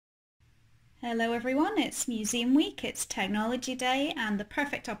Hello everyone, it's Museum Week, it's Technology Day and the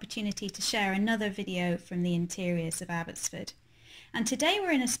perfect opportunity to share another video from the interiors of Abbotsford. And today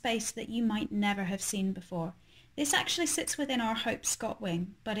we're in a space that you might never have seen before. This actually sits within our Hope Scott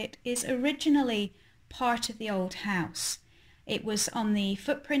wing, but it is originally part of the old house. It was on the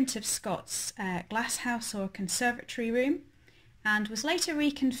footprint of Scott's glass house or conservatory room and was later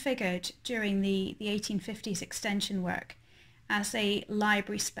reconfigured during the 1850s extension work as a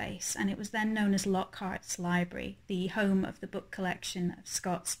library space, and it was then known as Lockhart's Library, the home of the book collection of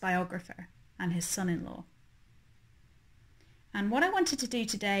Scott's biographer and his son-in-law. And what I wanted to do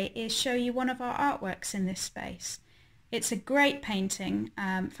today is show you one of our artworks in this space. It's a great painting,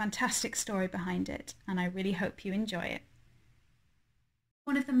 fantastic story behind it, and I really hope you enjoy it.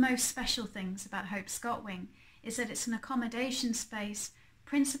 One of the most special things about Hope Scott Wing is that it's an accommodation space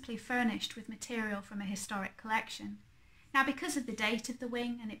principally furnished with material from a historic collection. Now, because of the date of the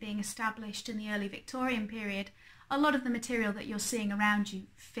wing and it being established in the early Victorian period, a lot of the material that you're seeing around you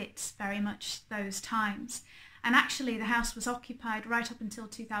fits very much those times. And actually the house was occupied right up until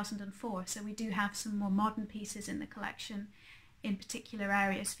 2004, so we do have some more modern pieces in the collection in particular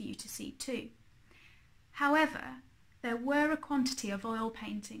areas for you to see too. However, there were a quantity of oil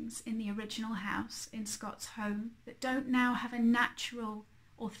paintings in the original house in Scott's home that don't now have a natural,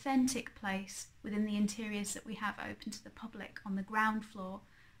 authentic place within the interiors that we have open to the public on the ground floor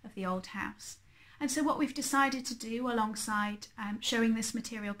of the old house. And so what we've decided to do alongside showing this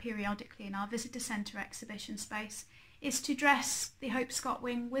material periodically in our visitor centre exhibition space is to dress the Hope Scott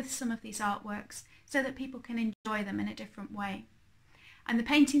wing with some of these artworks so that people can enjoy them in a different way. And the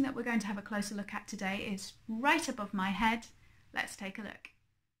painting that we're going to have a closer look at today is right above my head. Let's take a look.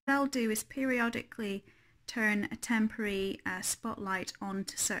 What I'll do is periodically turn a temporary spotlight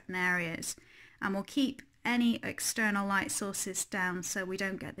onto certain areas, and we'll keep any external light sources down so we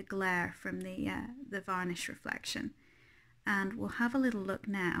don't get the glare from the varnish reflection. And we'll have a little look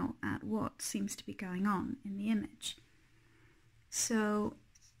now at what seems to be going on in the image. So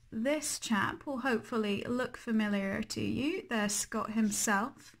this chap will hopefully look familiar to you. There's Scott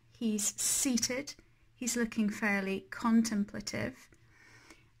himself. He's seated, he's looking fairly contemplative.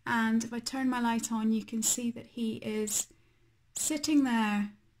 And if I turn my light on, you can see that he is sitting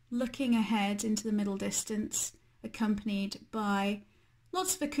there looking ahead into the middle distance, accompanied by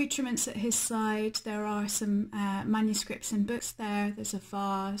lots of accoutrements at his side. There are some manuscripts and books there. There's a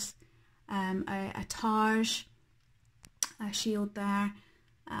vase, a targe, a shield there,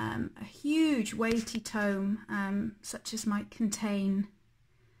 a huge weighty tome such as might contain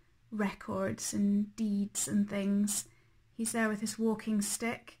records and deeds and things. He's there with his walking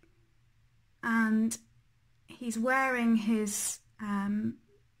stick, and he's wearing his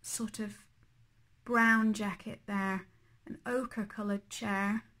sort of brown jacket there, an ochre coloured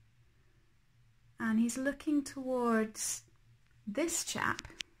chair, and he's looking towards this chap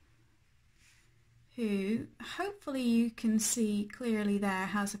who hopefully you can see clearly there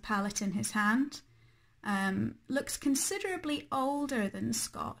has a palette in his hand. Looks considerably older than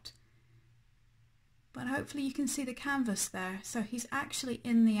Scott, but hopefully you can see the canvas there. So he's actually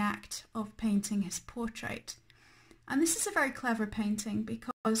in the act of painting his portrait. And this is a very clever painting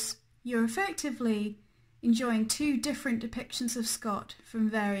because you're effectively enjoying two different depictions of Scott from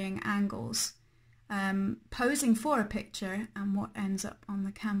varying angles, posing for a picture and what ends up on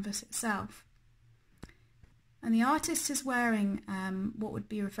the canvas itself. And the artist is wearing what would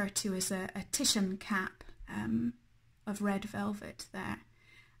be referred to as a Titian cap of red velvet there.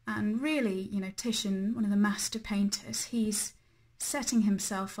 And really, you know, Titian, one of the master painters, he's setting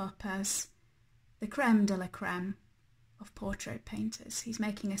himself up as the creme de la creme of portrait painters. He's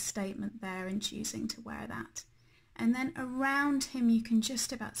making a statement there in choosing to wear that. And then around him you can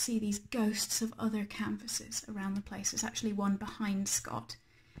just about see these ghosts of other canvases around the place. There's actually one behind Scott.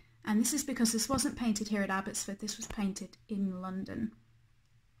 And this is because this wasn't painted here at Abbotsford, this was painted in London.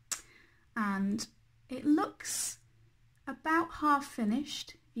 And it looks about half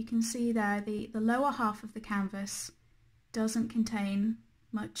finished. You can see there the lower half of the canvas doesn't contain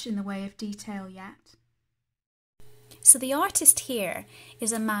much in the way of detail yet. So the artist here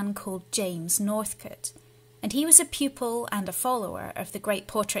is a man called James Northcote, and he was a pupil and a follower of the great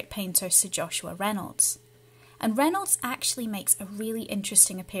portrait painter Sir Joshua Reynolds. And Reynolds actually makes a really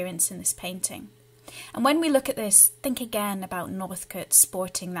interesting appearance in this painting. And when we look at this, think again about Northcote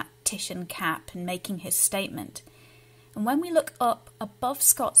sporting that Titian cap and making his statement. And when we look up above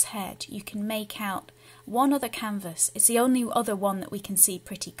Scott's head, you can make out one other canvas. It's the only other one that we can see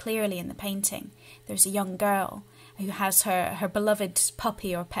pretty clearly in the painting. There's a young girl who has her beloved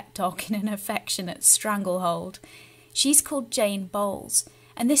puppy or pet dog in an affectionate stranglehold. She's called Jane Bowles,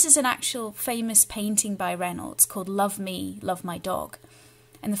 And this is an actual famous painting by Reynolds called Love Me, Love My Dog.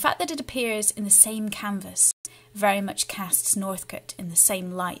 And the fact that it appears in the same canvas very much casts Northcote in the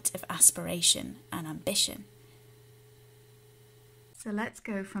same light of aspiration and ambition. So let's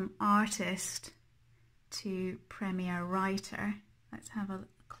go from artist to premier writer. Let's have a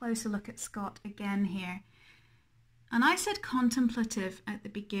closer look at Scott again here. And I said contemplative at the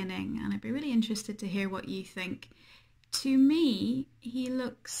beginning, and I'd be really interested to hear what you think. To me, he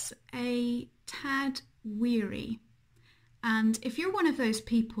looks a tad weary. And if you're one of those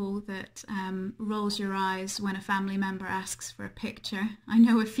people that rolls your eyes when a family member asks for a picture, I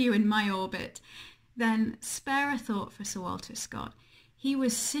know a few in my orbit, then spare a thought for Sir Walter Scott. He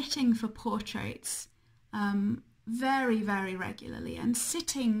was sitting for portraits very, very regularly, and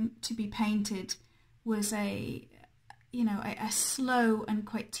sitting to be painted was a slow and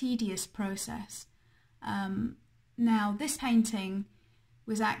quite tedious process. Now, this painting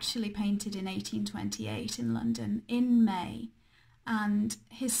was actually painted in 1828 in London in May, and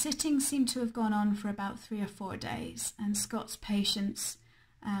his sitting seemed to have gone on for about 3 or 4 days, and Scott's patience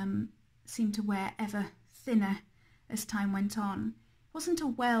seemed to wear ever thinner as time went on. He wasn't a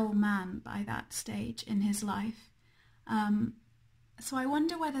well man by that stage in his life. So I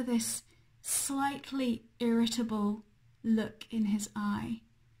wonder whether this slightly irritable look in his eye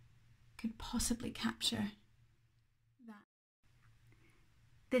could possibly capture that.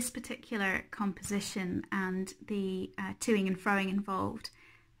 This particular composition and the toing and froing involved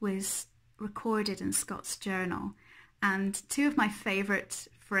was recorded in Scott's journal, and two of my favourite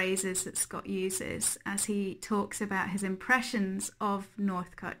phrases that Scott uses as he talks about his impressions of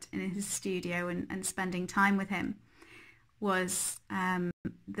Northcote in his studio and spending time with him was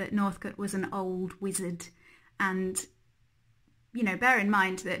that Northcote was an old wizard. And bear in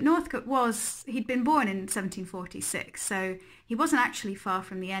mind that Northcote he'd been born in 1746, so he wasn't actually far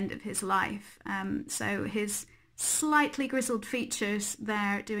from the end of his life. So his slightly grizzled features,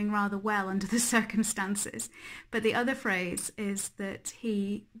 they're doing rather well under the circumstances. But the other phrase is that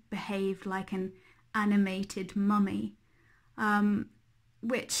he behaved like an animated mummy,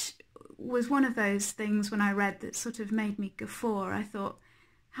 which was one of those things when I read that sort of made me guffaw. I thought,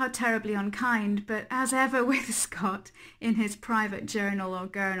 how terribly unkind, but as ever with Scott in his private journal or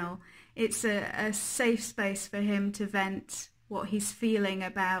gurnal, it's a safe space for him to vent what he's feeling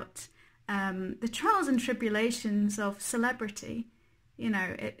about the trials and tribulations of celebrity.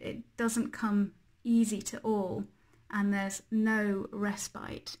 It doesn't come easy to all, and there's no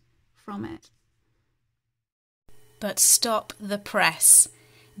respite from it. But stop the press.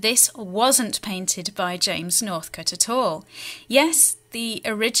 This wasn't painted by James Northcote at all. Yes, the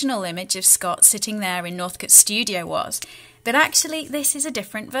original image of Scott sitting there in Northcote's studio was, but actually this is a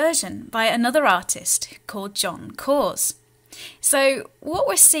different version by another artist called John Cause. So what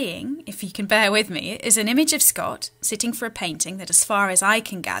we're seeing, if you can bear with me, is an image of Scott sitting for a painting that, as far as I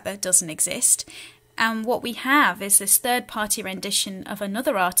can gather, doesn't exist. And what we have is this third-party rendition of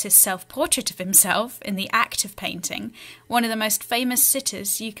another artist's self-portrait of himself in the act of painting, one of the most famous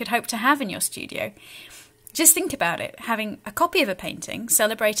sitters you could hope to have in your studio. Just think about it, having a copy of a painting,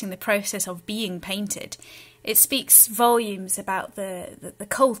 celebrating the process of being painted. It speaks volumes about the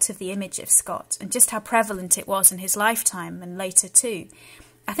cult of the image of Scott and just how prevalent it was in his lifetime and later too.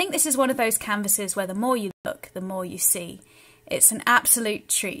 I think this is one of those canvases where the more you look, the more you see. It's an absolute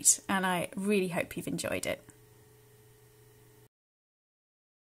treat, and I really hope you've enjoyed it.